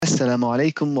Assalamu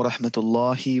alaikum wa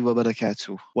rahmatullahi wa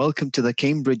barakatuh. Welcome to the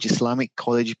Cambridge Islamic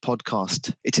College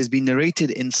podcast. It has been narrated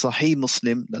in Sahih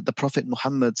Muslim that the Prophet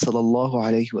Muhammad sallallahu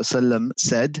alaihi wasallam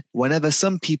said, whenever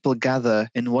some people gather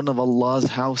in one of Allah's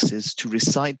houses to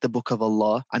recite the book of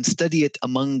Allah and study it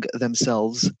among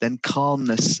themselves, then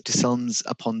calmness descends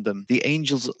upon them. The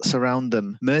angels surround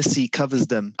them, mercy covers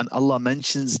them, and Allah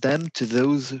mentions them to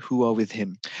those who are with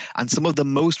Him. And some of the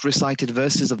most recited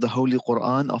verses of the Holy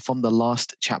Quran are from the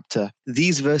last chapter.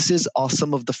 These verses are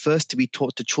some of the first to be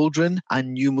taught to children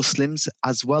and new Muslims,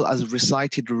 as well as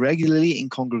recited regularly in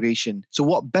congregation. So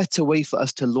what better way for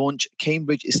us to launch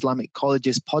Cambridge Islamic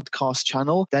College's podcast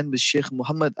channel than with Sheikh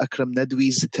Muhammad Akram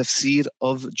Nadwi's Tafsir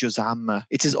of Juz Amma.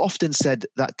 It is often said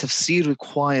that tafsir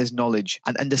requires knowledge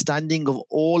and understanding of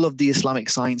all of the Islamic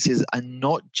sciences and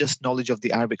not just knowledge of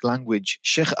the Arabic language.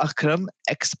 Sheikh Akram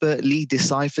expertly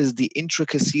deciphers the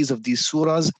intricacies of these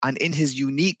surahs and in his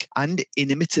unique and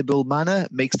inimitable manner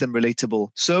makes them relatable.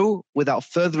 So, without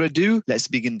further ado, let's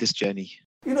begin this journey.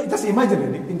 Just imagine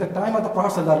really, in the time of the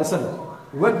Prophet ﷺ,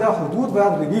 when the hudud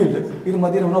were revealed in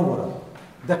Madinah Munawwara,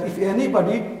 that if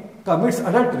anybody commits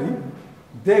adultery,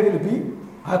 they will be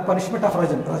a punishment of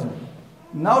rajm.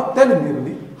 Now tell me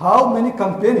really, how many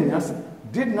companions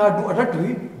did not do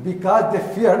adultery because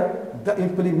they feared the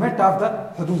implement of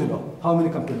the hudud law? How many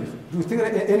companions? Do you think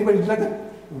anybody did like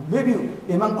that? Maybe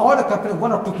among all the companions,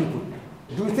 one or two people.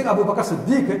 Do you think Abu Bakr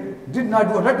Siddiq did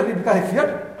not do adultery because he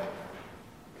feared?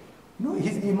 No,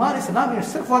 his Iman Islam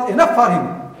itself was enough for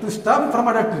him to stop him from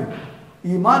adultery.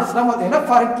 Iman Islam was enough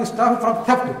for him to stop him from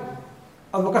theft.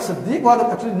 Abu Bakr Siddiq was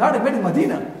actually not made in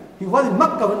Medina. He was in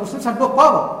Makkah when Muslims had no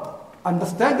power.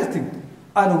 Understand this thing.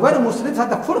 And when Muslims had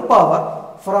the full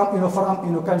power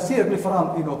considerably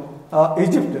from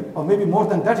Egypt, or maybe more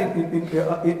than that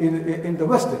in the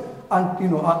West,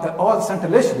 and all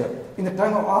Central Asia, in the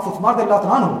time of Uthman radiallahu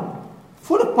anhu,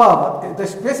 full power, the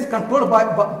space is controlled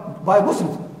by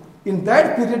Muslims. In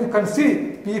that period, you can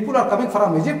see people are coming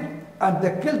from Egypt and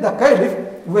they kill the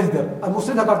caliph with them, and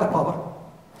Muslims have got the power.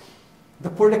 The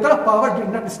political power did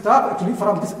not stop actually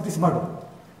from this murder.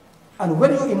 And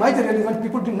when you imagine really, when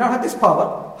people did not have this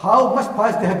power, how much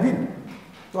pious they have been.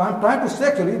 So I am trying to say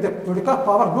actually the political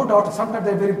power, no doubt, sometimes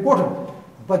they are very important,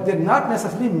 but they not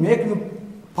necessarily make you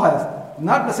pious,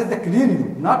 not necessarily they clean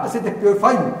you, not necessarily they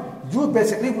purify you. You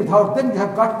basically, without them, you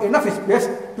have got enough space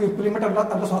to implement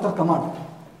Allah's command.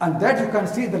 And that you can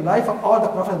see the life of all the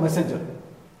Prophet Messenger.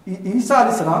 Isa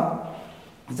alayhi salam,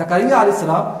 Zakaria alayhi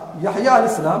salam, Yahya alayhi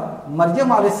salam, Maryam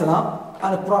alayhi salam,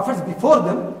 and prophets before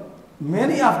them,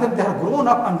 many of them, they have grown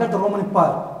up under the Roman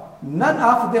Empire. None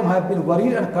of them have been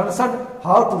worried and concerned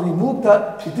how to remove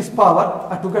this power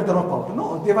and to get their own power.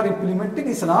 No, they were implementing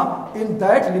Islam in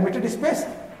that limited space.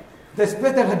 The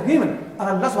space that had given. And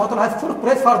Allah subhanahu wa ta'ala has full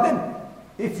praise for them.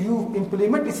 If you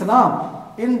implement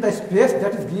Islam in the space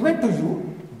that is given to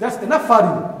you, that's enough for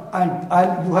you.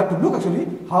 And you have to look actually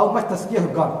how much tazkiyah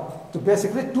you got. So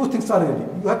basically two things are really.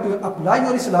 You have to apply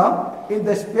your Islam in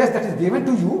the space that is given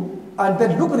to you, and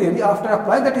then look really after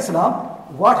applying that Islam,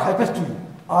 what happens to you.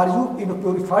 Are you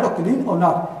purified or clean or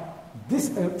not? This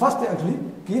first actually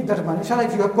keep that in mind. Inshallah,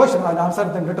 if you have question, I'll answer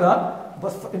them later on.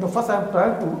 But first I am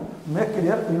trying to make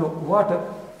clear, what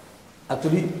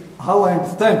actually how I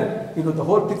understand, the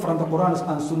whole thing from the Quran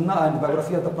and Sunnah and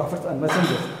biography of the prophets and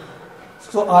messengers.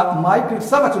 So my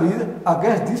criticism actually is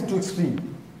against these two extremes.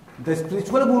 The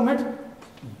spiritual movement,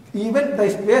 even the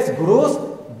space grows,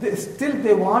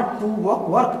 they want to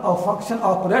work or function,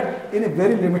 operate in a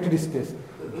very limited space.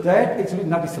 That actually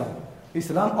not Islam.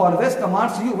 Islam always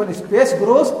commands you, when space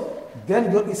grows,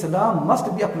 then your Islam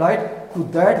must be applied to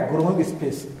that growing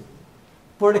space.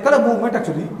 Political movement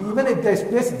actually, even if the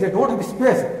space, they don't have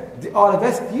space, they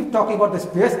always keep talking about the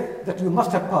space that you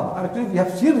must have power. And actually we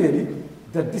have seen really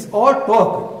that this all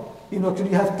talk,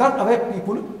 actually has turned away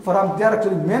people from their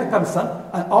actually main concern,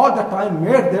 and all the time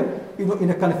made them, in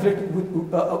a conflict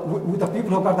with the people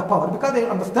who got the power, because they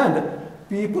understand that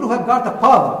people who have got the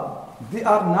power, they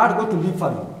are not going to leave for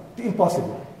you. It's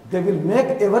impossible. They will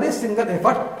make every single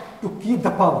effort to keep the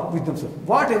power with themselves.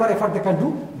 Whatever effort they can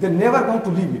do, they're never going to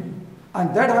leave it.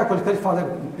 And that I qualify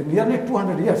for nearly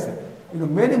 200 years.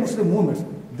 Many Muslim movements,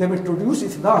 they will introduce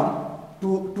Islam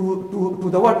to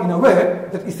the world in a way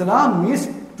that Islam means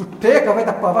to take away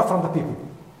the power from the people.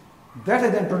 That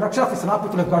is the introduction of Islam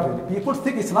people have got really. People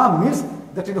think Islam means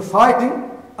that fighting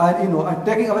and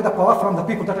taking away the power from the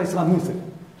people. That Islam means it.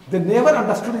 They never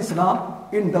understood Islam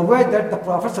in the way that the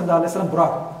Prophet ﷺ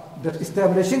brought, that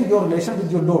establishing your relation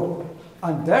with your Lord.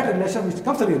 And that relation which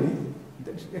comes really,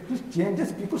 it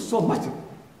changes people so much.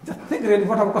 Just think really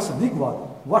what Abu Bakr Siddiq was,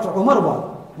 what Umar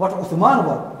was, what Uthman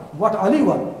was, what Ali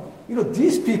was.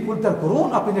 These people, they're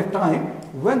grown up in a time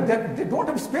when they don't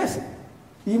have space.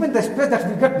 Even the space that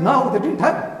we get now, they didn't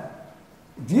have.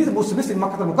 These Muslims in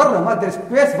Makkah al-Mukarramah, their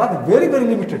space was very, very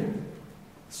limited.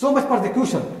 So much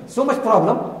persecution, so much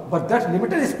problem, but that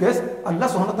limited space, Allah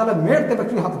subhanahu wa ta'ala made them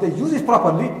actually how they use it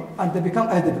properly and they become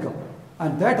as they become.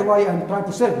 And that's why I'm trying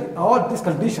to say all these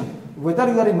conditions, whether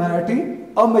you are in minority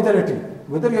or majority,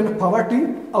 whether you are in poverty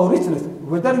or richness,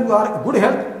 whether you are good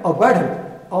health or bad health,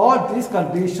 all these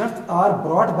conditions are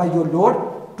brought by your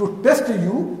Lord to test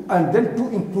you and then to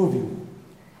improve you.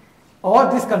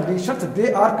 All these conditions,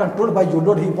 they are controlled by your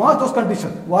Lord. He wants those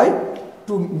conditions. Why?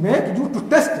 To make you to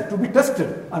test, to be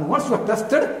tested. And once you are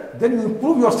tested, then you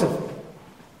improve yourself.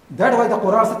 That's why the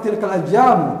Quran says, تِلْكَ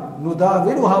الْأَيَّامُ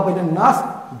نُدَاوِلُهَا بَيْنَ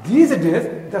النَّاسِ. These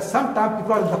days, that sometimes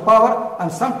people are in the power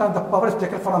and sometimes the power is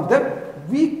taken from them.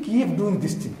 We keep doing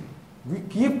this thing. We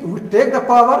take the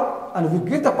power and we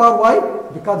give the power. Why?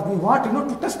 Because we want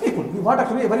to test people. We want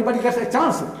actually everybody gets a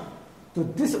chance. So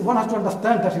this one has to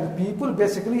understand that people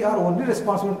basically are only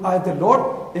responsible as the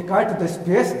Lord according to the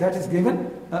space that is given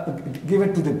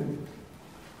to them.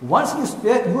 Once you use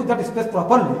that space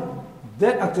properly,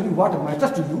 then actually what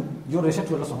matters to you, your relation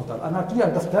to Allah subhanahu wa ta'ala. And actually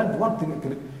understand one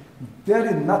thing, there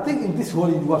is nothing in this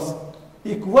whole universe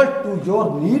equal to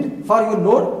your need for your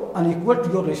Lord and equal to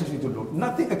your relationship with your Lord.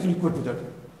 Nothing actually equal to that.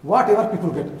 Whatever people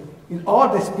get, in all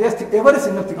the space, every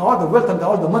single thing, all the wealth and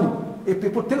all the money, if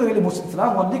people think really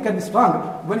Islam only can be strong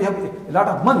when you have a lot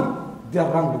of money, they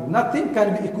are wrong. Nothing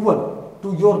can be equal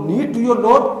to your need to your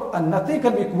Lord and nothing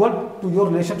can be equal to your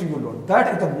relation to your Lord.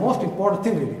 That is the most important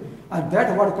thing really. And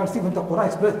that is what you can see when the Quran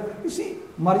explains. You see,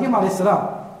 Maryam alayhi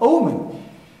salam, a woman,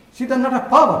 she does not have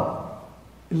power.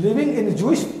 Living in a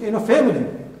Jewish family,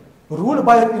 ruled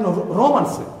by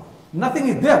Romans, nothing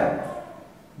is there.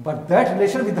 But that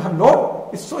relation with her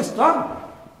Lord is so strong.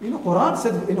 Quran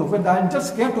says, when the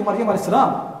angels came to Maryam alayhi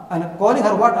salam and calling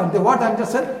her what? And what the angel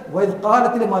said? وَإِذْ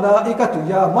قَالَتِ الْمَلَائِكَةُ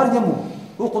يَا مَرْيَمُ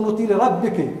اُقْنُتِي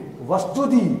لِرَبِّكِ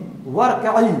وَاسْجُدِي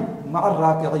وَارْكَعِي مَعَ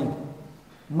الرَّاكِعِينَ.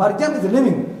 Maryam is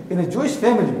living in a Jewish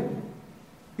family,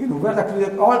 where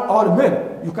actually all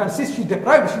male. You can see she's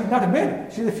deprived, she's not a male,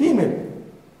 she's a female.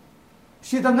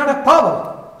 She does not have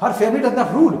power. Her family does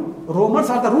not rule. Romans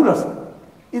are the rulers.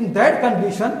 In that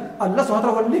condition, Allah subhanahu wa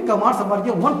ta'ala only commands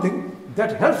Maryam one thing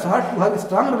that helps her to have a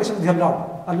strong relation with her Lord.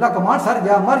 Allah commands her,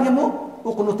 Ya Maryamu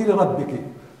uqnuti li rabbiki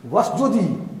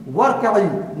wasjudi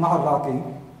warka'i ma'a raki.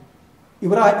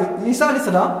 Isa alayhi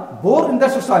salam, born in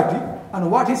that society, and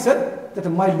what he said, that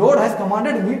my Lord has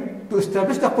commanded me to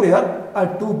establish the prayer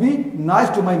and to be nice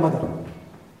to my mother.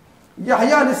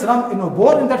 Yahya alayhi salam,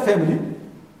 born in that family,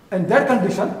 in that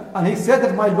condition, and he said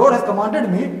that my Lord has commanded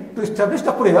me to establish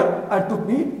the prayer and to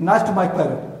be nice to my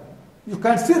parent. You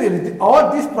can see really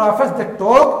all these prophets that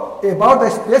talk about the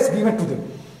space given to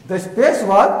them. The space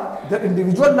was their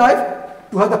individual life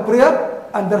to have the prayer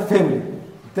and their family.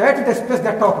 That is the space they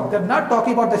are talking. They are not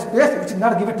talking about the space which is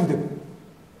not given to them.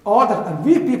 All that, and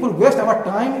we people waste our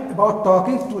time about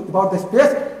talking about the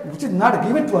space which is not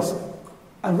given to us,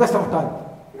 and waste our time.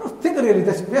 Think really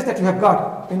the space that you have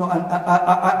got, and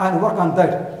work on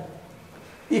that.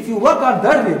 If you work on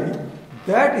that really,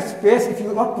 that space, if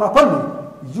you work properly,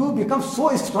 you become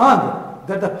so strong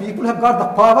that the people have got the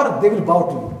power, they will bow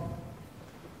to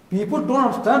you. People don't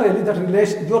understand really that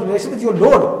your relation with your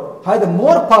Lord has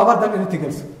more power than anything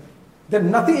else. There's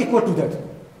nothing equal to that.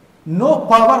 No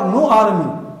power, no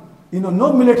army,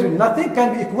 no military, nothing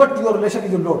can be equal to your relation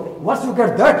with your Lord. Once you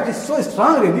get that, it is so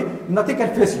strong really, nothing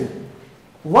can face you.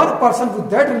 One person with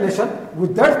that relation,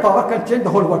 with that power can change the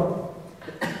whole world.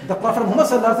 The Prophet Muhammad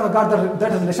got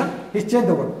that relation, he changed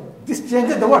the world. This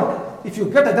changes the world. If you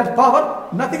get that power,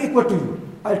 nothing equal to you.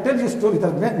 I'll tell you a story. There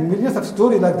are millions of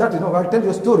stories like that. I'll tell you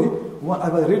a story. I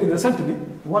was reading recently.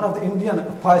 One of the Indian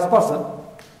pious person,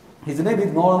 his name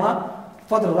is Maulana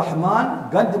Fadl Rahman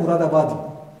Ganj Muradabadi.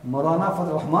 Maulana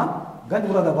Fadl Rahman Ganj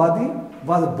Muradabadi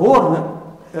was born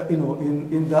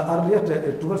in the earlier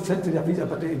 12th century of Egypt,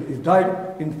 but he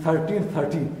died in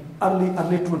 1313, early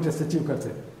 20th century, you can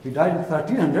say. He died in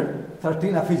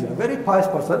 1313 of Egypt, a very pious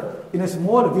person in a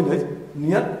small village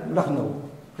near Lucknow.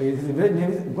 His village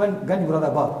name is Ganj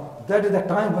Muradabad. That is the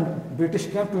time when British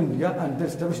came to India and they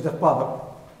established their power.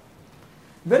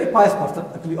 Very pious person.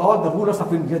 Actually, all the rulers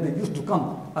of India, they used to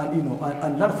come and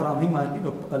and learn from him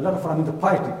and learn from him the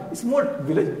piety. It's a small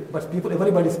village, but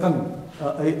everybody is coming.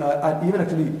 And even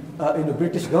actually,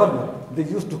 British governor, they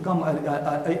used to come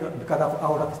because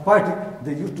out of his piety,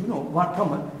 they used to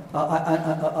come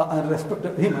and respect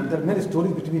him. And there are many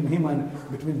stories between him and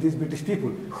between these British people.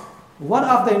 One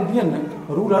of the Indian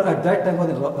ruler at that time was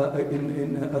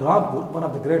in Rampur, one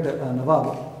of the great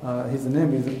Nawab. His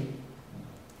name is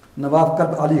Nawab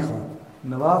Kalb Ali Khan.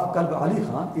 Nawab Kalb Ali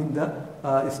Khan in the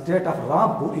state of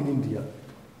Rampur in India.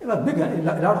 He was big, a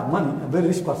lot of money, a very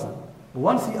rich person.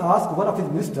 Once he asked one of his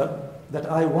ministers that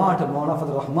I want Maulana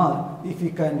Fazl Rahman, if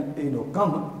he can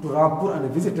come to Rampur and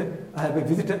visit, I have a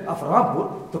visitor of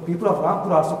Rampur, the people of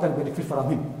Rampur also can benefit from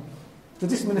him. So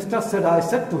this minister said, I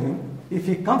said to him, if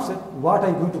he comes, what are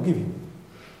you going to give him?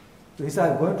 So he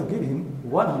said, I'm going to give him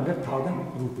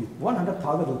 100,000 rupees.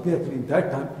 100,000 rupees actually in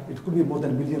that time, it could be more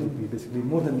than a million rupees basically,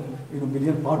 more than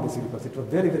million pound basically, because it was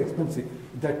very, very expensive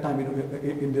at that time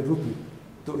in the rupee.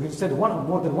 So he said more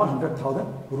than 100,000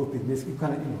 rupees. Basically, you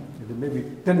can, maybe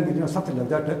 10 million or something like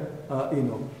that,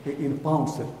 in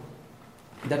pounds.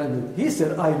 He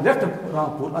said, I left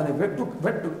Rampur and I went to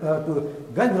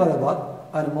Ganjradabad,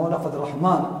 and Maulana Fazl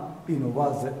Rahman,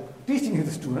 was teaching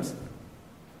his students.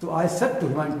 So I said to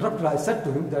him, I interrupted, I said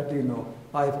to him that,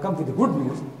 I have come with the good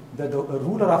news that the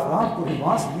ruler of Rampur, he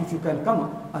wants me, if you can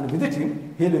come and visit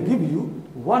him, he will give you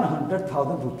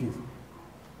 100,000 rupees.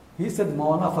 He said,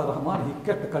 Maulana Fazl Rahman, he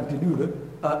continued,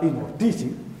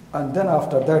 teaching. And then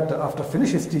after that, after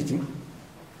finishing his teaching,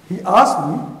 he asked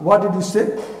me, what did you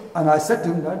say? And I said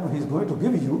to him that he's going to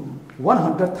give you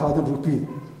 100,000 rupees.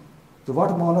 So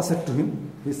what Maulana said to him?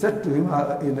 He said to him,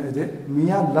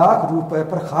 Miyan lakh rupay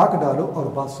par khak dalo aur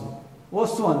basu. Oh,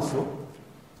 so and so,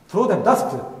 throw the dust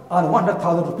on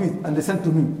 100,000 rupees and listen to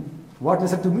me. What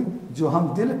listen to me? Jo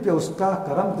hum dil pe uska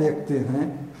karam dekhte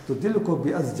hain, to dil ko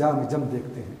bhi az jam jam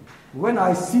dekhte hain. When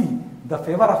I see the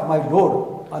favor of my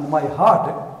Lord on my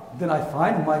heart, then I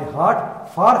find my heart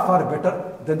far, far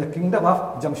better than the kingdom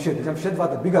of Jamshed. Jamshed was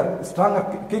the bigger,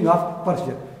 stronger king of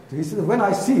Persia. So he says, when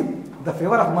I see the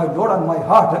favor of my Lord on my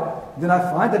heart, then I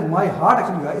find that my heart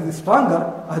actually is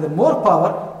stronger, has more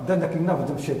power than the kingdom of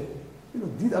Jamshed.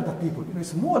 These are the people.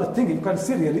 It's more a thing. You can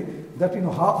see really that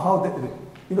how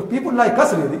they, people like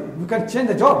us really, we can change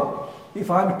the job.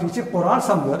 If I am teaching Quran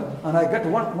somewhere and I get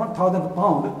 1,000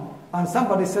 pound, and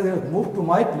somebody says, move to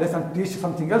my place and teach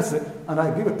something else, and I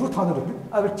give it 2,000 rupees,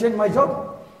 I will change my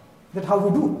job. That's how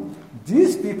we do.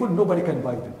 These people, nobody can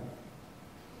buy them.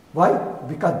 Why?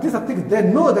 Because these are things, they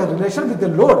know their relation with the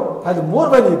Lord has more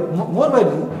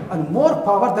value and more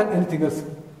power than anything else.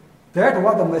 That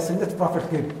was the message that Prophet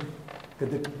came.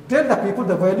 They tell the people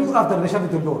the value of the relation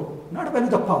with the Lord, not value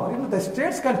the power. The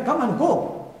states can come and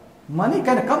go. Money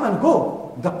can come and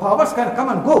go. The powers can come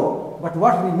and go. But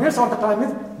what remains all the time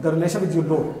is the relation with your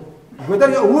Lord. Whether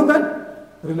you're a woman,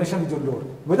 relation with your Lord.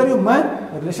 Whether you're a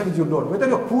man, relation with your Lord. Whether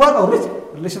you're poor or rich,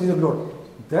 relation with your Lord.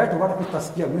 That what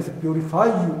taskiyah means, purify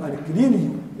you and clean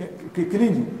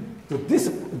you. So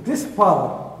this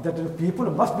power that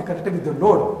people must be connected with the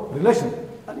Lord relation.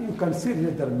 And you can see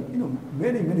there are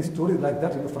many stories like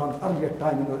that from earlier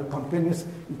time. Companions,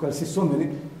 you can see so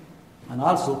many. And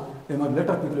also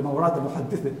later people, Imam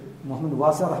al-Muhaddith Muhammad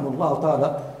Wasa rahimahullah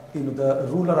ta'ala, the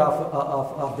ruler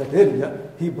of that area,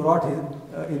 he brought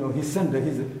he sent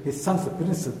his son's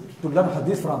princes to learn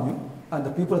hadith from him. And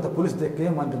the people of the police, they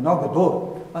came and knocked the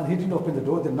door. And he didn't open the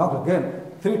door, they knocked again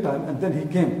 3 times. And then he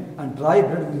came and dry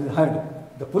bread in his hand.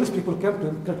 The police people came to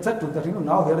him and said to him that,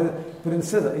 now here are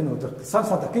princes, the sons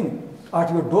of the king at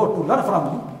your door to learn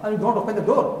from you, and you don't open the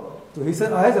door. So he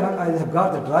said, as long as I have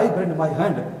got the dry bread in my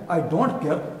hand, I don't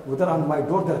care whether on my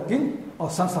door there are king or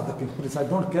sons of the king. Police, I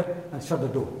don't care, and shut the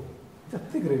door.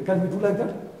 Can we do like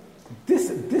that?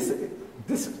 This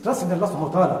trust in Allah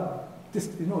subhanahu wa ta'ala, this,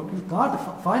 you can't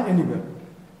find anywhere.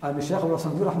 And Shaykh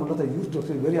Rahmatullah used to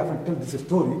very often tell this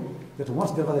story that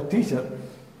once there was a teacher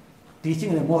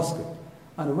teaching in a mosque.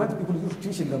 And when people used to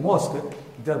teach in the mosque,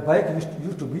 their bike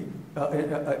used to be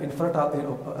in front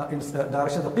of, in the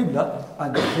direction of the Qibla,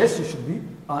 and the face should be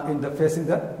facing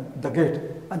the gate.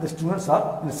 And the students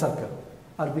are in a circle.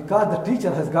 And because the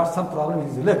teacher has got some problem in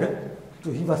his leg,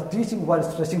 so he was teaching while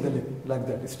stretching the leg, like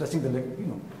that, stretching the leg,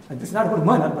 And this is not a good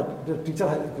manner, but the teacher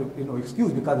has,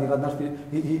 excuse because he was not,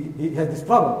 he has this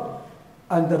problem.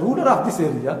 And the ruler of this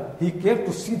area, he came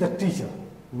to see the teacher.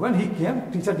 When he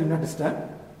came, teacher did not stand.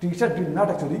 Teacher did not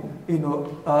actually,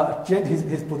 change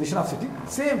his position of sitting.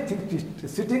 Same thing,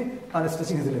 sitting and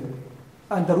stretching his leg.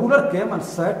 And the ruler came and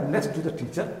sat next to the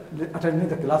teacher, attending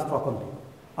the class properly.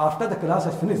 After the class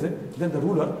was finished, then the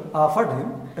ruler offered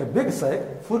him a big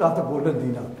sack full of the golden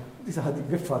dinar. This is a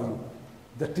gift for you.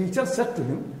 The teacher said to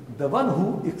him, the one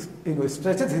who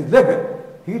stretches his leg,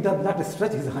 he does not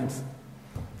stretch his hands.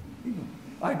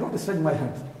 I don't stretch my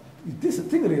hands. This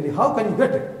thing really, how can you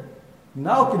get it?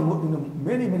 Now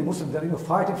many Muslims are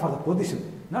fighting for the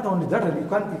position. Not only that,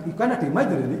 you cannot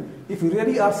imagine really, if you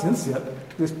really are sincere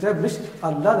to establish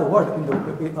Allah the word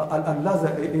in Allah's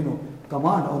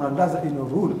command, on Allah's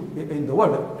rule in the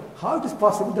world, how it is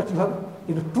possible that you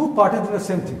have two parties doing the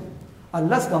same thing?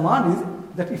 Allah's command is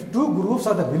that if two groups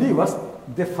of the believers,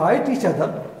 they fight each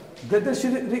other, then they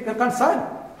should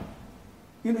reconcile.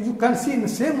 You can see in the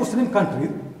same Muslim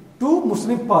country, two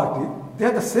Muslim parties, they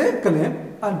have the same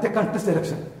claim and they contest the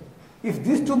election. If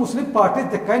these two Muslim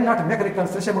parties, they cannot make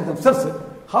reconciliation among themselves,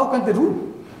 how can they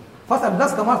rule? First,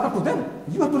 Allah's command comes to them.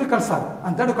 You have to reconcile.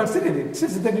 And then you consider it.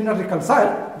 Since they did not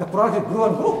reconcile, the project grew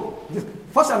and grew.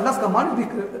 First, Allah's command,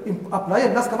 apply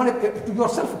Allah's command to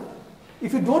yourself.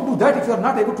 If you don't do that, if you are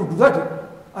not able to do that,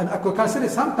 and I could consider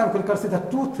sometimes could consider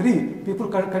 2-3 people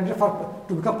candidate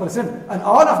to become president, and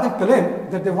all of them claim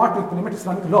that they want to implement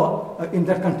Islamic law in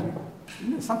that country.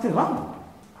 Something wrong.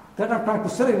 That I'm trying to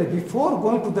say before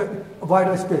going to the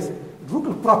wider space.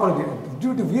 Look properly.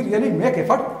 Do we really make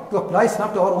effort to apply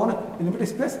Islam to our own limited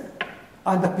space?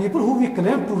 And the people who we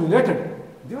claim to related,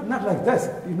 they are not like this.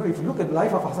 If you look at the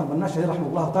life of Hassan Banna Shaykh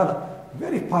rahimahullah ta'ala,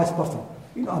 very pious person.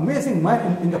 Amazing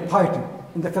man in the piety,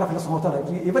 in the fear of Allah subhanahu wa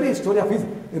ta'ala. Every story of his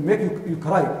make you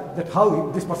cry that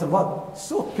how this person was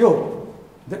so pure.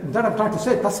 That I'm trying to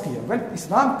say, tazkiyah. When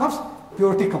Islam comes,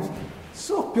 purity comes.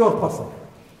 So pure person.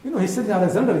 He said in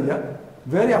Alexandria,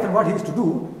 very often what he used to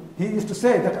do, he used to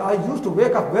say that I used to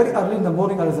wake up very early in the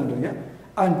morning in Alexandria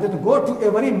and then go to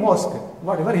every mosque,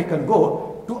 whatever he can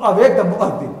go, to awake the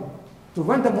muaddin. So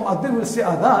when the muaddin will say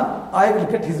adhan, I will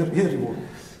get his reward.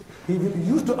 He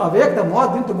used to awake the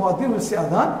muaddin will say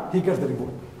adhan, he gets the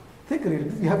reward. Think really,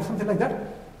 we have something like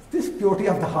that. This purity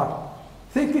of the heart.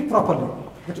 Think it properly.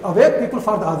 That to awake people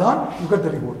for the adhan, you get the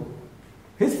reward.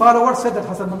 His followers said that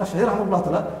Hassan Banna Shaykh rahimahullah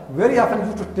ta'ala very often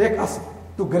used to take us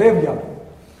to graveyard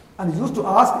and used to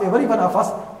ask every one of us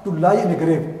to lie in a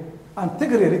grave and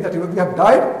think really that we have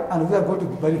died and we are going to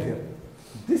be buried here.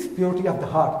 This purity of the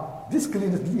heart, this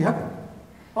cleanness, do we have it?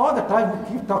 All the time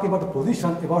we keep talking about the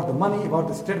position, about the money, about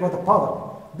the state, about the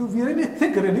power. Do we really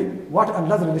think really what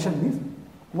Allah's relation means?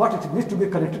 What it means to be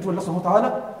connected to Allah subhanahu wa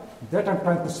ta'ala? That I'm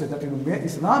trying to say that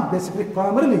Islam basically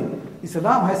primarily,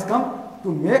 Islam has come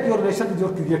to make your relation with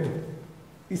your Creator.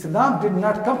 Islam did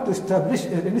not come to establish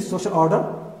any social order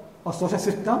or social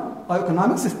system or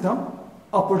economic system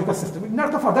or political system. It did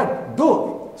not come for that.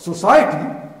 Though society,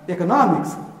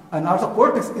 economics and also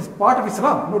politics is part of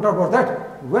Islam, no doubt about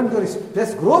that. When your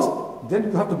space grows, then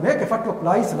you have to make effort to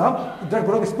apply Islam to that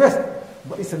growing space.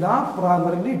 But Islam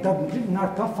primarily did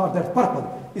not come for that purpose.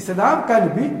 Islam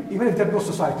can be even if there is no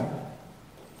society.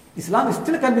 Islam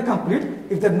still can be complete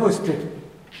if there is no state.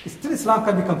 Still Islam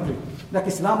can be complete. Like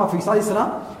Islam of Isa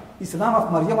Islam, Islam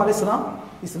of Maryam Islam,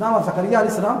 Islam of Zakaria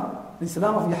Islam,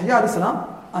 Islam of Yahya Islam,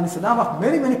 and Islam of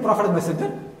many, many prophets and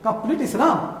messengers. Complete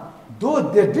Islam. Though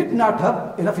they did not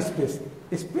have enough space.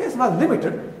 Space was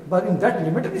limited, but in that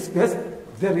limited space,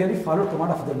 they really followed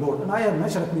command of the Lord. And I have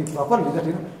mentioned properly that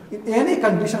in any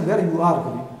condition where you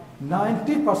are,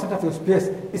 90% of your space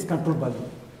is controlled by you.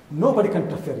 Nobody can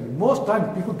interfere. Most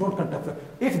times people don't interfere.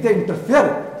 If they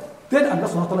interfere, then Allah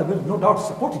subhanahu wa ta'ala will no doubt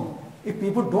support you. If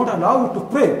people don't allow you to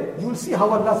pray, you will see how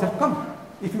Allah has come.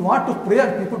 If you want to pray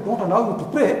and people don't allow you to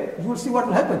pray, you will see what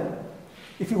will happen.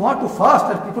 If you want to fast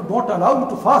and people don't allow you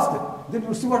to fast, then you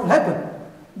will see what will happen.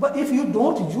 But if you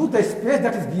don't use the space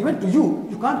that is given to you,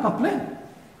 you can't complain.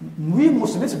 We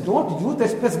Muslims don't use the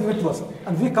space given to us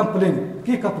and we complain,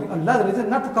 keep complaining. Allah's religion is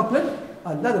not to complain,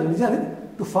 Allah's religion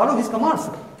is to follow His commands.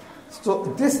 So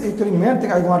this is the main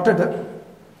thing I wanted to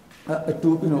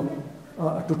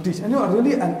teach. And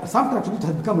really, and sometimes it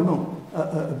has become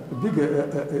a big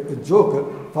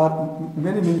joke for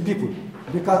many, many people.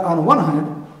 Because on one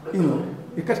hand,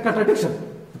 it gets contradiction.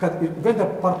 Because when the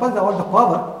purpose of all the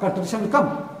power, contradiction will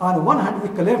come. On one hand, we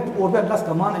claim to obey Allah's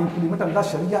command and implement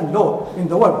Allah's Sharia and law in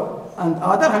the world. On the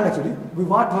other hand, actually, we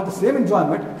want to have the same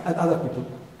enjoyment as other people.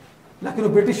 Like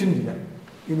British India.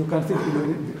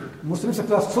 Muslims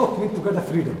are so keen to get the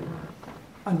freedom.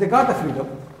 And they got the freedom.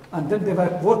 And then they were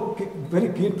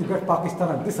very keen to get Pakistan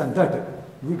and this and that.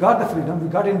 We got the freedom, we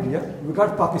got India, we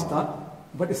got Pakistan,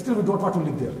 but still we don't want to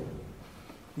live there.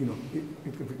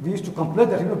 We used to complain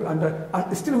that,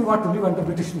 and still we want to live under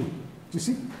British rule. You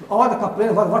see, all the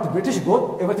complaints about what British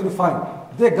go, everything we find.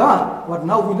 They're gone, but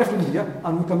now we left India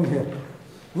and we come in here.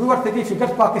 We were thinking if you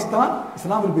get Pakistan,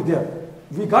 Islam will be there.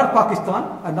 We got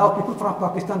Pakistan, and now people from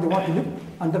Pakistan, they want to live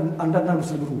under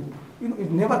non-Muslim rule.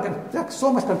 It never can,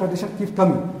 so much contradiction keeps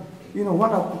coming.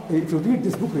 If you read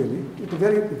this book really, it's a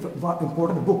very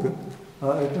important book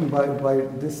written by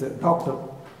this Dr.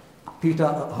 Peter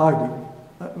Hardy.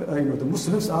 The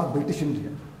Muslims are British India.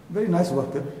 Very nice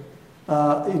work.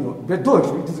 But though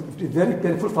it is very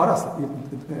painful for us,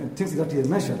 things that he has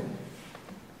mentioned.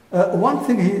 One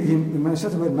thing he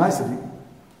mentions very nicely,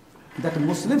 that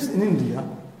Muslims in India,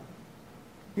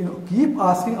 keep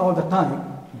asking all the time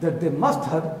that they must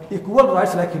have equal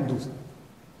rights like Hindus.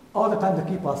 All the time they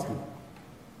keep asking.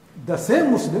 The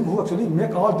same Muslim who actually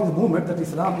make all these movements that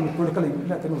Islam in political, we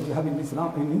have in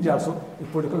Islam in India also, in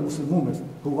political Muslim movements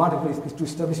who want to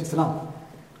establish Islam.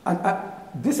 And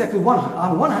this actually,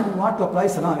 on one hand, we want to apply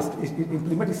Islam,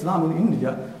 implement Islam in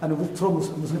India and through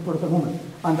Muslim political movement.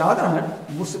 On the other hand,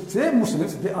 same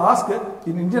Muslims, they ask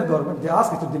in Indian government,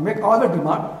 they make all the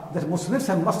demand that Muslims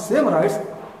have much same rights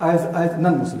as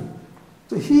non-Muslim.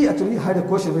 So he actually had a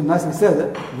question very nicely,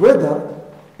 said whether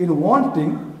in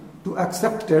wanting to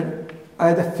accepted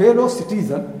as a fellow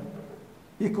citizen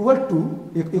on equal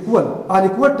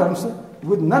terms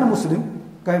with non-Muslim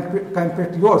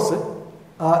compatriots,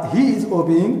 he is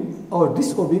obeying or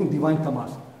disobeying divine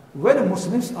commands. When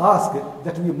Muslims ask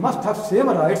that we must have same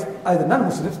rights as the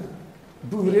non-Muslims,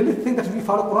 do we really think that we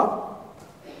follow Quran?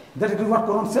 That is what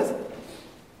Quran says?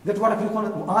 That what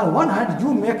on one hand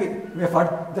you make an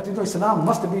effort that Islam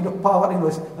must be power in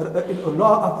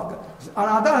law. On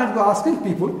the other hand, you are asking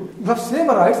people, you have same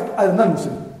rights as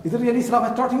non-Muslim. Is it really Islam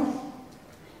has taught you?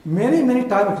 Many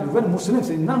times actually, when Muslims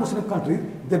in non-Muslim countries,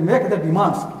 they make their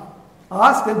demands.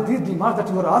 Ask them, these demands that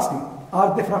you are asking,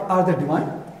 are they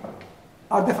divine?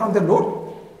 Are they from the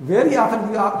Lord? Very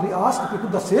often we ask people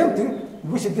the same thing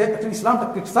which actually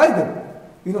Islam criticizes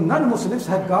them. Non-Muslims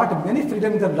have got many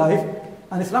freedom in their life,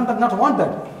 and Islam does not want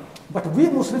that. But we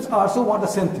Muslims also want the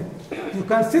same thing. You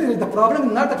can see the problem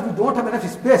is not that we don't have enough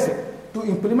space to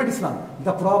implement Islam.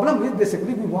 The problem is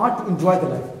basically we want to enjoy the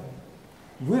life.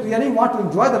 We really want to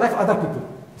enjoy the life of other people.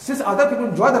 Since other people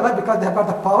enjoy the life because they have got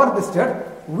the power of the state,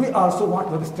 we also want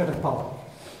to have the state and power.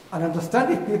 And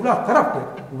understand, if people are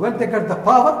corrupted, when they get the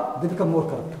power, they become more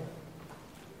corrupt.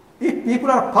 If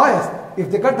people are pious, if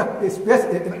they get the space,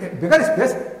 bigger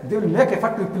space, they will make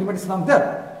effort to implement Islam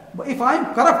there. But if I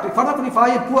am corrupt, for example, if I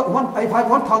have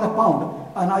 1,000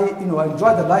 pounds and I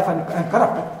enjoy the life and I am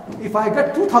corrupt, if I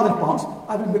get 2,000 pounds,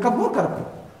 I will become more corrupted.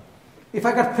 If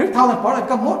I get 3,000 pounds, I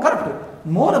become more corrupted.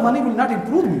 More money will not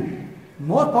improve me.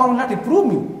 More power will not improve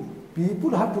me.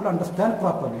 People have to understand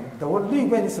properly. The only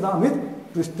way in Islam is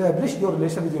to establish your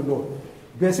relation with your Lord.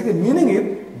 Basically, meaning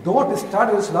is, don't start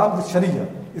your Islam with Sharia.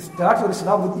 Start your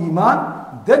Islam with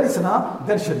Iman, then Islam,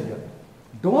 then Sharia.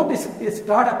 Don't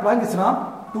start applying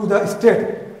Islam to the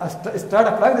state. Start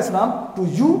applying Islam to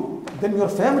you, then your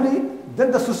family,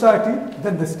 then the society,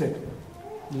 then the state.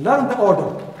 Learn the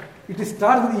order. It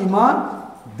starts with Iman,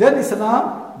 then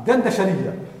Islam, then the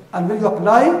Sharia. And when you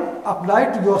apply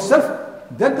to yourself,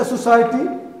 then the society,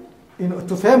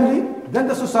 to family, then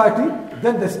the society,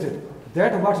 then the state.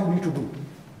 That is what you need to do.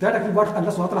 That is what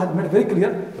Allah SWT has made very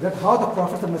clear, that how the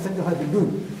Prophet and Messenger have been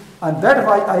doing. And that is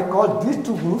why I call these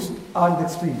two groups on the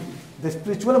extreme. The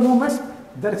spiritual movements,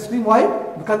 they're extreme. Why?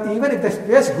 Because even if the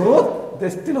space grows, they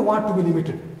still want to be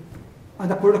limited. And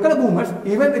the political movements,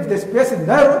 even if the space is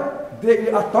narrow,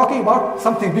 they are talking about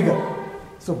something bigger.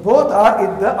 So both are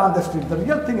on the stream. The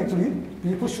real thing actually,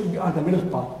 people should be on the middle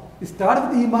path. Start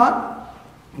with Iman,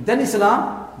 then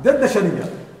Islam, then the Sharia,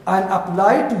 and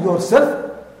apply to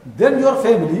yourself, then your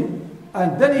family,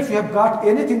 and then if you have got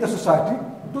anything in the society,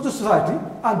 to the society,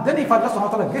 and then if Allah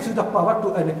subhanahu wa ta'ala gives you the power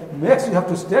to and makes you have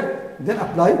to state, then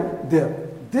apply there.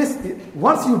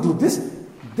 Once you do this,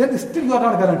 then still you are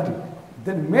not guaranteed.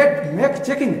 Then make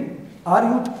checking.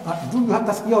 Do you have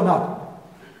tazkiyah or not?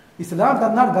 Islam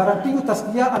does not guarantee you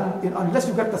tazkiyah unless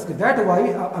you get tazkiyah. That is why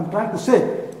I am trying to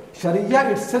say, Sharia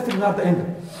itself is not the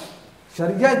end.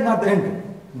 Sharia is not the end.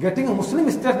 Getting a Muslim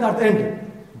state is not the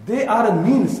end. They are a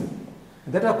means.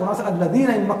 That is Quran says, الَّذِينَ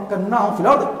إِن مَكَّنَّاهُمْ فِي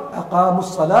الْأَرْضِ أَقَامُوا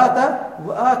الصَّلَاةَ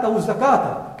وَآتَوُا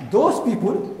الزَّكَاةَ. Those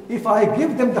people, if I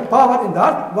give them the power in the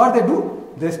earth, what they do?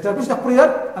 They establish the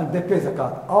prayer and they pay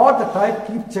zakat. All the time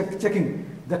keep checking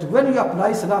that when you apply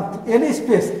Islam to any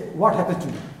space, what happens to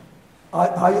you?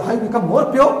 I become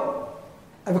more pure?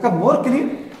 I become more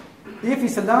clean? If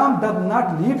Islam does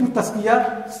not lead to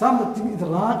tazkiyah, something is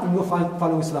wrong in your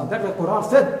following Islam. That's why Quran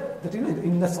said that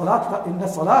in the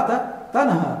salata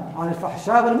tanha an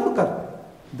al-fahsha wal-munkar.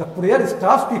 The prayer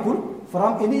stops people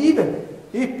from any evil.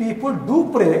 If people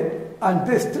do pray and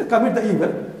they still commit the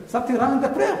evil, something wrong in the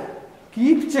prayer.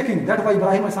 Keep checking. That's why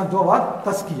Ibrahim was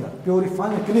tazkiyah,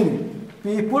 purifying and cleaning.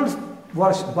 People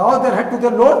bow their head to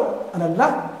their Lord and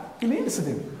Allah cleans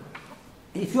them.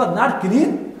 If you are not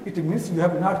clean, it means you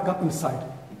have not come inside.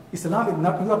 Islam is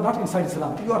not, you are not inside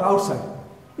Islam, you are outside.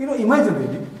 Imagine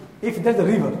really, if there's a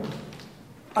river,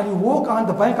 and you walk on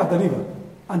the bank of the river,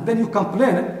 and then you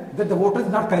complain that the water is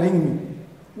not carrying me.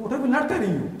 Water will not carry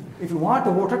you. If you want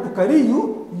the water to carry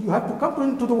you, you have to come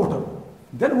into the water.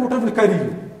 Then water will carry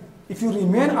you. If you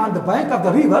remain on the bank of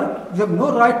the river, you have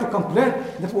no right to complain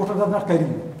that water does not carry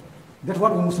you. That's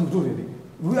what we Muslims do really.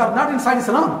 We are not inside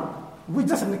Islam. We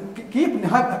just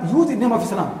use the name of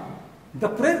Islam. The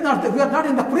prayer is not, we are not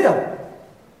in the prayer.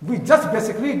 We just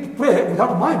basically pray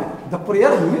without mind. The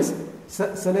prayer means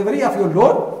slavery of your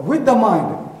Lord with the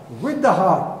mind, with the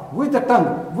heart, with the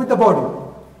tongue, with the body.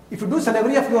 If you do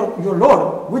slavery of your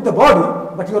Lord with the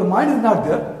body, but your mind is not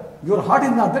there, your heart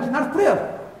is not there, it's not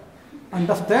prayer.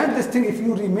 Understand this thing. If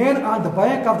you remain on the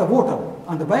bank of the water,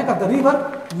 on the bank of the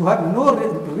river, you have no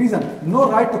reason, no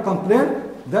right to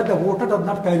complain that the water does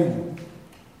not carry you.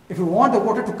 If you want the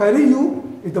water to carry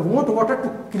you, if you want the water to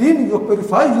clean you,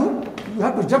 purify you, you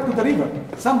have to jump to the river.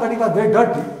 Somebody was very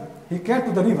dirty. He came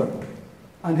to the river.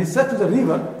 And he said to the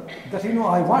river that,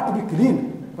 I want to be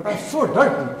clean, but I'm so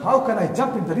dirty. How can I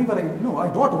jump in the river? No, I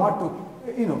don't want to,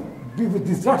 be with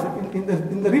this dirt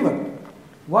in the river.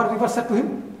 What river said to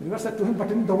him? The river said to him, but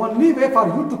the only way for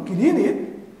you to clean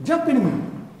it, jump in me.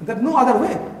 There's no other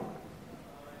way.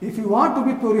 If you want to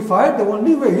be purified, the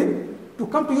only way is to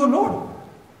come to your Lord.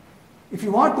 If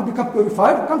you want to become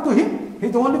purified, come to Him.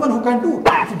 He's the only one who can do.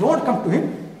 If you don't come to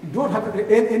Him, you don't have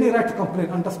any right to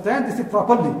complain. Understand this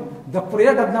properly. The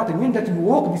prayer does not mean that you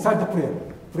walk beside the prayer.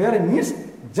 Prayer means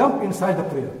jump inside the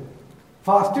prayer.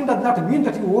 Fasting does not mean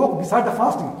that you walk beside the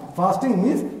fasting. Fasting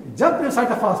means jump inside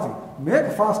the fasting.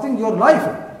 Make fasting your life.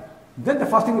 Then the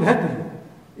fasting will help you.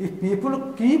 If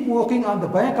people keep walking on the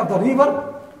bank of the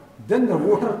river, then the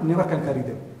water never can carry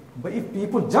them. But if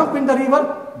people jump in the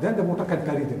river, then the water can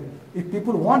carry them. If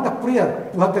people want the prayer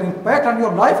to have an impact on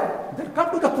your life, then come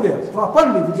to the prayer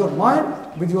properly with your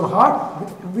mind, with your heart,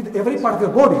 with every part of your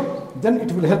body. Then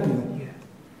it will help you.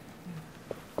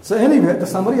 So anyway, the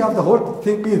summary of the whole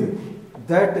thing is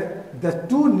that the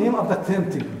two names of the same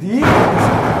thing.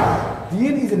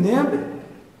 Deen is named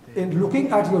in looking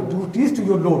at your duties to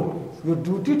your Lord. Your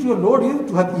duty to your Lord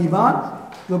is to have Iman,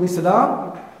 to have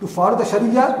Islam, to follow the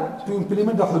Sharia, to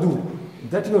implement the Hudud.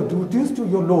 That your duties to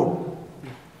your Lord.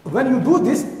 When you do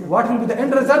this, what will be the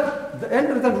end result? The end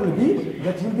result will be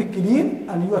that you will be clean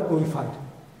and you are purified.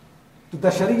 So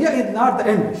the Sharia is not the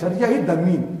end. Sharia is the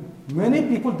mean. Many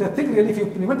people, they think really if you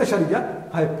implement the Sharia,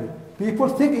 happy. People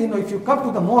think, if you come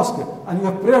to the mosque and you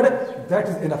have prayed, that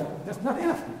is enough. That's not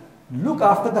enough. Look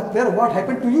after the prayer, what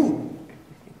happened to you.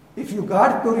 If you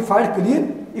got purified,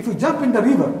 clean, if you jump in the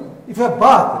river, if you have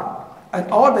bath, and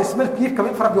all the smell keep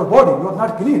coming from your body, you are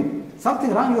not clean.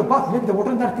 Something wrong in your bath, maybe the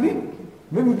water is not clean.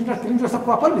 Maybe you did not clean yourself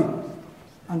properly.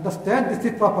 Understand this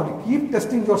thing properly. Keep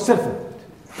testing yourself.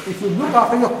 If you look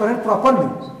after your parent properly,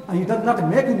 and he does not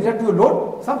make you near to your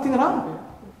Lord, something wrong.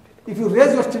 If you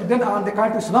raise your children on the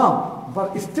kind of Islam,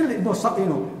 but still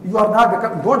you are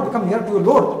not don't become near to your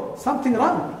Lord, something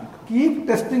wrong. Keep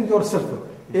testing yourself.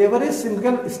 Every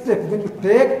single step when you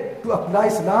take to apply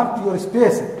Islam to your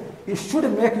space, it should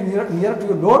make you near to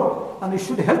your Lord, and it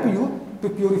should help you to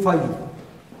purify you.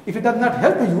 If it does not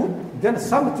help you, then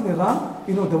something is wrong,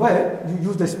 the way you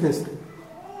use the space.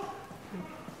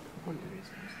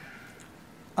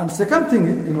 And second thing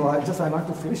is, I want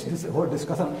to finish this whole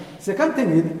discussion. Second thing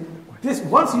is, this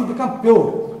once you become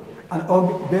pure,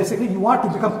 or basically you want to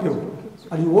become pure,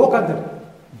 and you walk on that,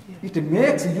 it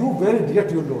makes you very dear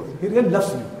to your Lord. He really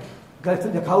loves you. Guys,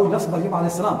 like how he loves Maryam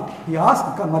alayhi salam. He asked,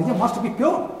 Maryam wants to be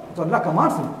pure. So Allah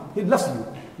commands him. He loves you.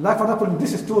 Like for example, in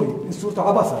this story, in Surah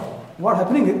Abasa, what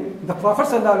happening is, the Prophet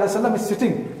ﷺ is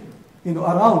sitting,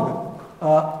 around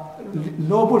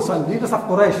nobles and leaders of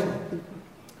Quraysh.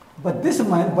 But this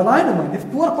man, blind man, this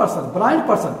poor person, blind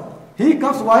person, he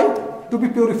comes why? To be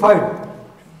purified.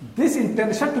 This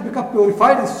intention to become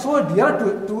purified is so dear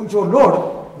to your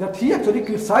Lord that he actually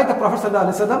criticized the Prophet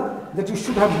ﷺ that you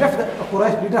should have left the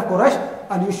leader of Quraysh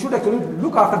and you should actually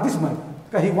look after this man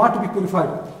because he wants to be purified.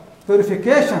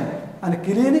 Purification and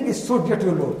cleaning is so dear to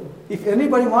your Lord. If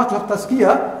anybody wants to have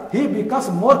tazkiyah, he becomes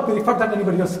more purified than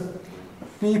anybody else.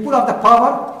 People of the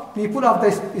power, people of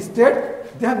the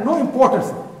state, they have no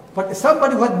importance. But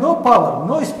somebody who has no power,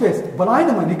 no space, blind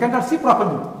man, he cannot see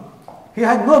properly. He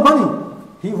has no money.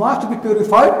 He wants to be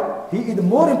purified. He is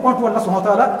more important to Allah subhanahu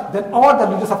wa ta'ala than all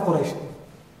the leaders of Quraysh.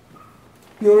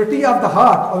 Purity of the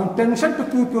heart or intention to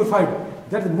be purified,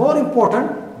 that is more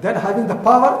important than having the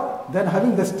power, than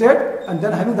having the state, and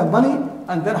then having the money,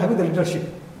 and then having the leadership.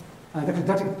 And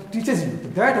that teaches you.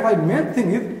 That why main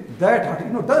thing is that,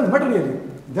 doesn't matter really.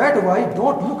 That why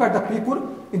don't look at the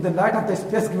people in the light of the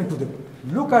space given to them.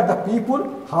 Look at the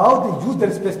people, how they use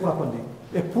their space properly.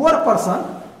 A poor person,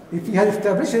 if he has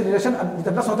established a relation with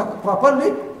Allah subhanahu wa ta'ala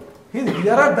properly, he is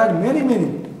dearer than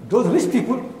many, those rich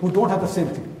people who don't have the same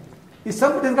thing. If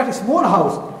somebody has got a small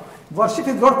house, worship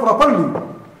his Lord properly,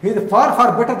 he is far,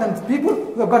 far better than people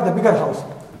who have got the bigger house.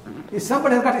 If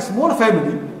somebody has got a small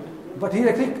family, but he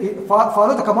actually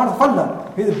follows the commands of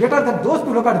Allah, he is better than those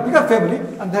people who have got a bigger family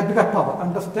and they have bigger power.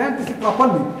 Understand this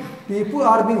properly. People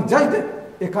are being judged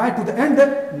according to the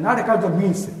end, not according to the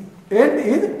means. End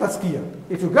is tazkiyah.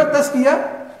 If you get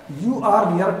tazkiyah, you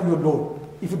are near to your Lord.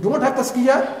 If you don't have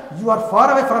tazkiyah, you are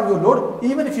far away from your Lord,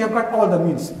 even if you have got all the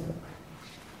means.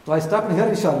 So I stop here,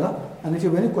 inshallah, and if you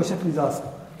have any question, please ask.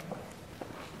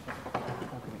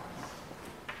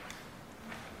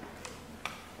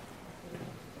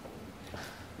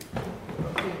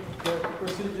 The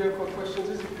procedure for questions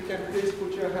is, if you can please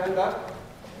put your hand up.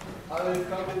 I will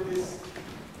come with this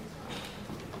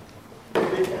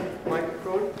big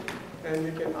microphone and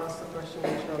you can ask the question,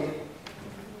 inshallah.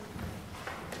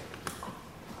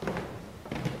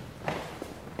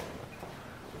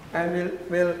 And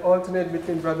we'll alternate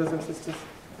between brothers and sisters.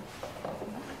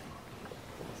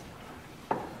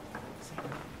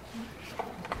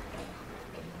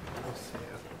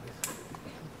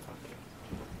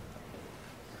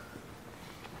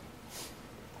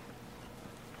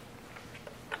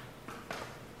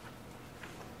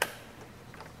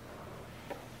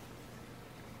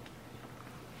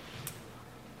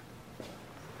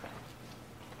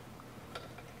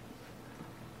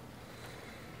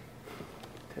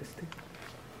 Testing.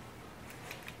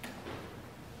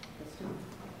 Testing.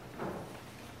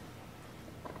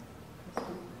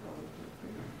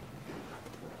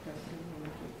 Testing.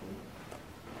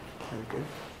 Okay.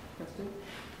 Testing.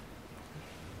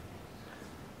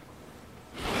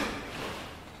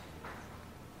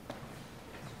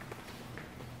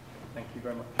 Thank you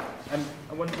very much.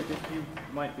 I wondered if you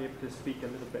might be able to speak a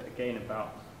little bit again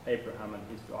about Abraham and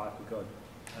his dua to God.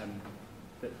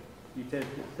 That you said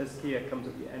that tazkiyah comes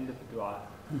at the end of the dua,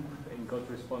 but in God's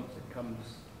response it comes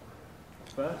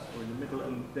first or in the middle,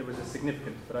 and there was a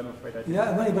significance, but I'm afraid I didn't.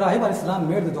 Yeah, when Ibrahim al-Islam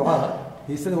made the dua,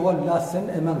 he said, "O Allah, send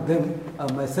among them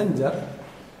a messenger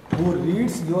who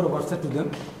reads your verses to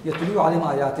them. يَتْلُو عَلَيْهِمْ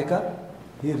آيَاتِكَ."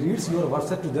 He reads your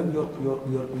verses to them,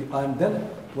 and then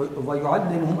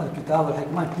وَيُعَلِّمُهُمْ الْكِتَابَ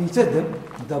وَالْحِكْمَةَ, teaches them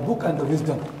the book and the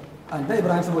wisdom. And then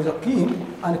Ibrahim was a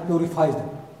king and purifies them,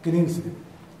 cleans them.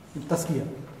 In tazkiyah.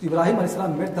 Ibrahim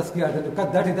al-Islam made tazkiyah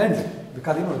because that is the end.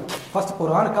 Because first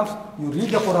Quran comes, you read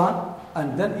the Quran,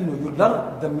 and then you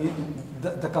learn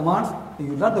the commands,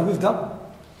 you learn the wisdom,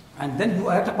 and then you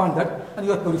act upon that, and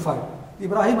you are purified.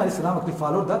 Ibrahim al-Islam actually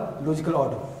followed the logical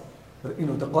order.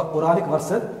 The Quranic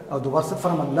verses, or the verses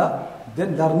from Allah,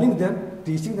 then learning them,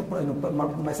 teaching the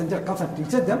messenger comes and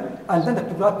teaches them, and then the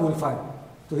people are purified.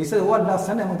 So he said, "O Allah,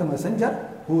 send among the messenger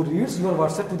who reads your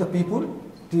verses to the people,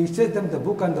 teaches them the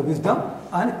book and the wisdom,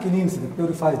 and cleans them,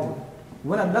 purifies them."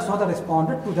 When Allah SWT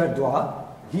responded to that dua,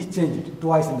 he changed it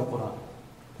twice in the Quran.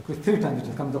 Because 3 times it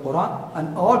has come in the Quran,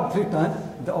 and all 3 times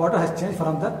the order has changed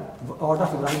from the order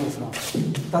of Ibrahim Islam.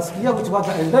 Tazkiyah, which was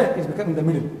the elder, is become in the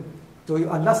middle. So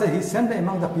Allah said he sent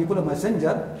among the people a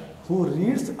messenger who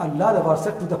reads Allah the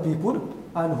verses to the people,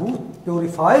 and who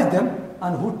purifies them,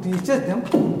 and who teaches them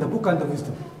the book and the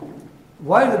wisdom.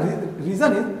 Why? The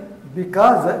reason is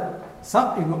because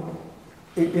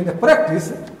in the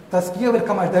practice, tazkiyah will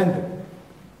come at the end.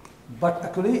 But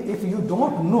actually, if you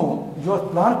don't know your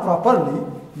plan properly,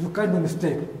 you can do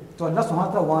mistake. So Allah subhanahu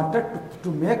wa ta'ala wanted to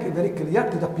make it very clear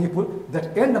to the people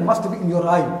that end must be in your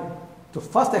eye. So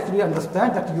first actually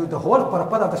understand that the whole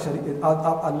purpose of the Sharia,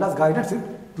 of Allah's guidance is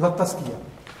to have tazkiyah.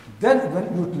 Then when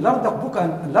you learn the book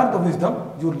and learn the wisdom,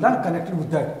 you learn connected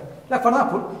with that. Like for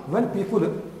example, when people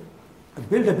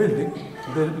build a building,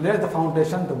 they lay the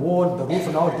foundation, the wall, the roof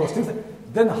and all those things,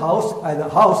 then the house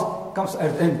comes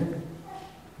at the end.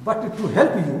 But to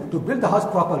help you to build the house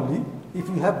properly, if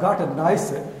you have got a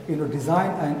nice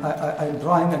design and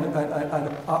drawing and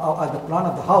the plan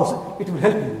of the house, it will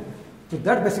help you. So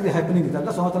that basically happening is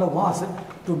Allah subhanahu wa ta'ala wants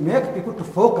to make people to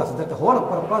focus that the whole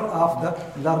purpose of the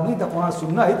learning the Quran and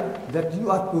Sunnah is that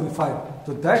you are purified.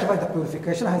 So that's why the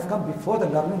purification has come before the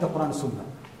learning the Quran and Sunnah.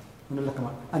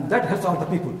 And that helps all the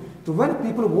people. So when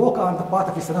people walk on the path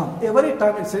of Islam, every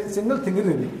time it's a single thing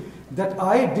really, that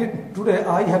I did today,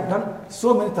 I have done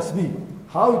so many tasbih.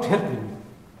 How it helped me.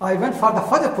 I went for the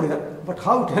Fajr prayer, but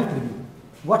how it helped me.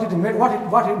 What it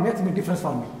makes me difference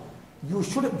for me. You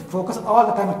should focus all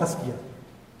the time on tazkiyah.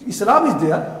 Islam is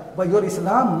there, but your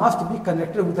Islam must be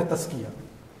connected with the tazkiyah.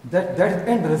 That is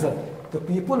end result. The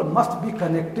people must be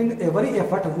connecting every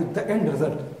effort with the end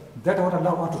result. That's what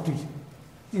Allah wants to teach.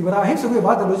 Ibrahim's way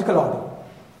was the logical order.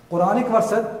 Quranic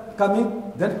verses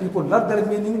coming, then people learn their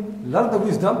meaning, learn the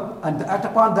wisdom, and act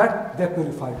upon that, they are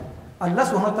purified. Allah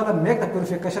subhanahu wa ta'ala make the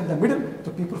purification in the middle,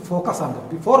 so people focus on it.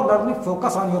 Before learning,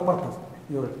 focus on your purpose.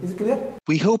 Is it clear?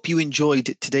 We hope you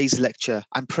enjoyed today's lecture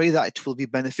and pray that it will be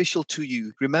beneficial to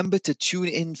you. Remember to tune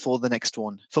in for the next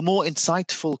one. For more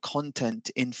insightful content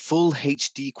in full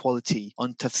HD quality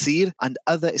on tafsir and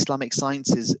other Islamic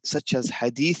sciences such as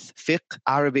hadith, fiqh,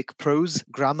 Arabic prose,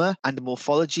 grammar and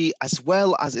morphology, as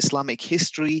well as Islamic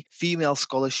history, female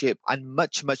scholarship and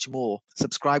much, much more,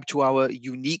 subscribe to our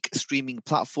unique streaming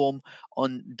platform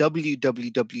on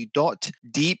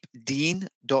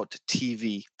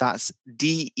www.deepdeen.tv. That's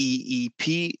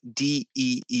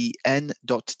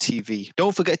DEEPDEEN.tv.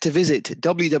 Don't forget to visit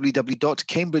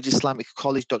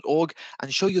www.cambridgeislamic.college.org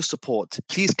and show your support.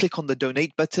 Please click on the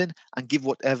donate button and give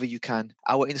whatever you can.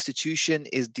 Our institution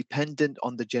is dependent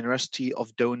on the generosity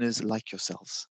of donors like yourselves.